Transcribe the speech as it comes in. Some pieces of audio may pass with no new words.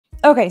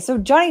Okay, so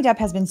Johnny Depp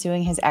has been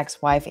suing his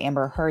ex-wife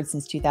Amber Heard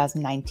since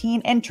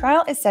 2019, and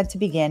trial is set to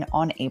begin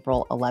on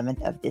April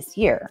 11th of this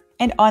year.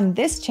 And on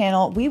this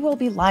channel, we will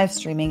be live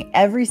streaming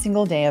every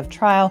single day of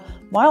trial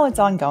while it's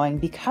ongoing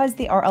because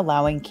they are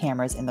allowing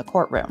cameras in the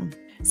courtroom.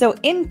 So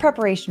in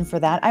preparation for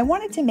that, I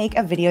wanted to make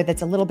a video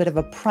that's a little bit of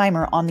a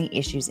primer on the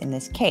issues in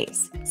this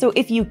case. So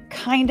if you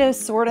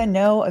sorta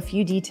know a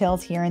few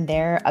details here and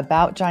there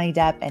about Johnny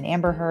Depp and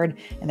Amber Heard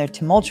and their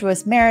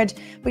tumultuous marriage,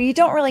 but you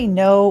don't really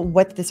know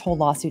what this whole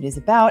lawsuit is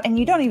about, and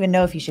you don't even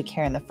know if you should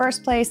care in the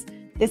first place,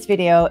 this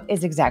video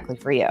is exactly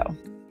for you.